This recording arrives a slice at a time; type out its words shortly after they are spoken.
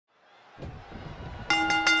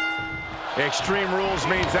Extreme Rules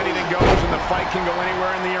means anything goes and the fight can go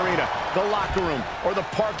anywhere in the arena, the locker room, or the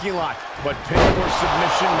parking lot. But pin or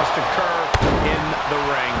submission must occur in the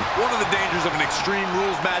ring. One of the dangers of an Extreme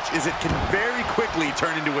Rules match is it can very quickly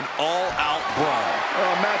turn into an all-out brawl.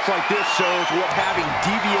 A match like this shows what having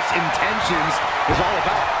devious intentions is all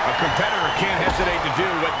about. A competitor can't hesitate to do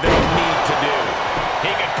what they need to do.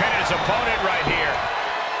 He can pin his opponent right here.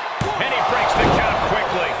 And he breaks the count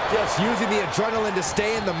quickly. Just using the adrenaline to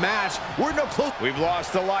stay in the match. We're no close. We've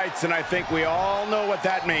lost the lights, and I think we all know what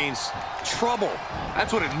that means. Trouble.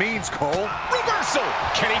 That's what it means, Cole. Reversal.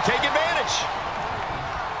 Can he take advantage?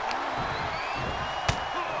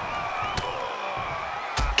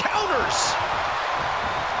 Counters.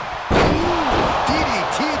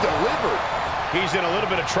 DDT delivered. He's in a little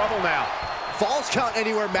bit of trouble now. Falls count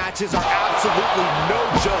anywhere matches are absolutely no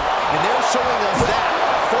joke, and they're showing us that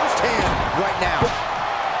firsthand right now.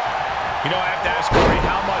 You know, I have to ask Corey,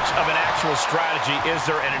 how much of an actual strategy is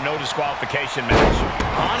there in a no disqualification match?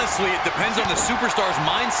 Honestly, it depends on the superstar's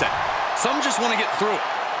mindset. Some just want to get through it.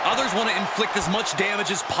 Others want to inflict as much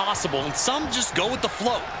damage as possible, and some just go with the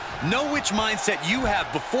flow. Know which mindset you have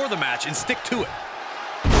before the match and stick to it.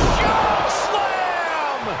 Choke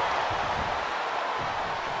slam!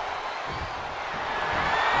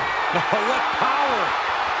 Oh, what power!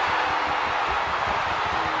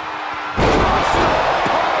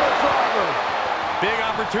 Big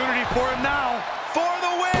opportunity for him now. For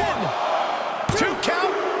the win! 2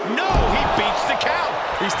 count? No, he beats the count.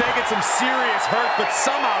 He's taking some serious hurt, but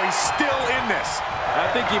somehow he's still in this. I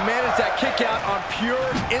think he managed that kick out on pure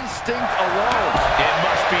instinct alone. It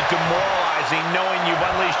must be demoralizing knowing you've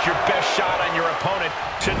unleashed your best shot on your opponent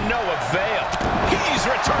to no avail. He's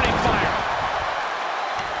returning fire.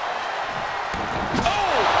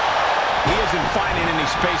 Oh! He isn't finding any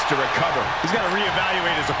space to recover. He's got to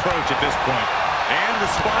reevaluate his approach at this point. And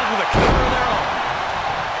responds with a counter of their own.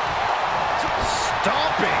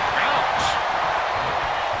 Stomping. Ouch.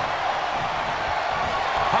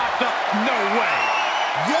 Popped up. No way.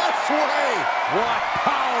 Yes way! What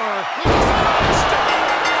power!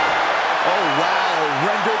 Oh, wow.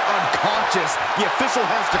 Rendered unconscious. The official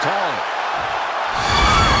has to call him.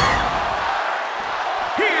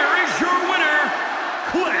 Here is your winner,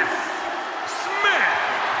 Cliff Smith.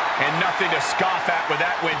 And nothing to scoff at with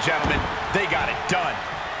that win, gentlemen. They got it done.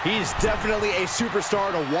 He's definitely a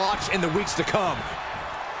superstar to watch in the weeks to come.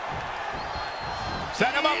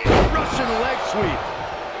 Set him up. Russian leg sweep.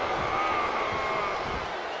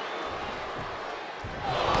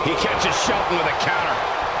 He catches Shelton with a counter.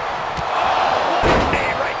 Oh, what a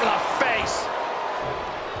knee right to the face.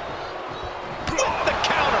 The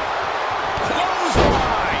counter.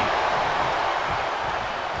 Clothesline.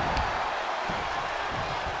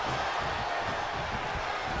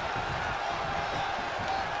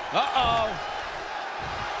 Uh-oh.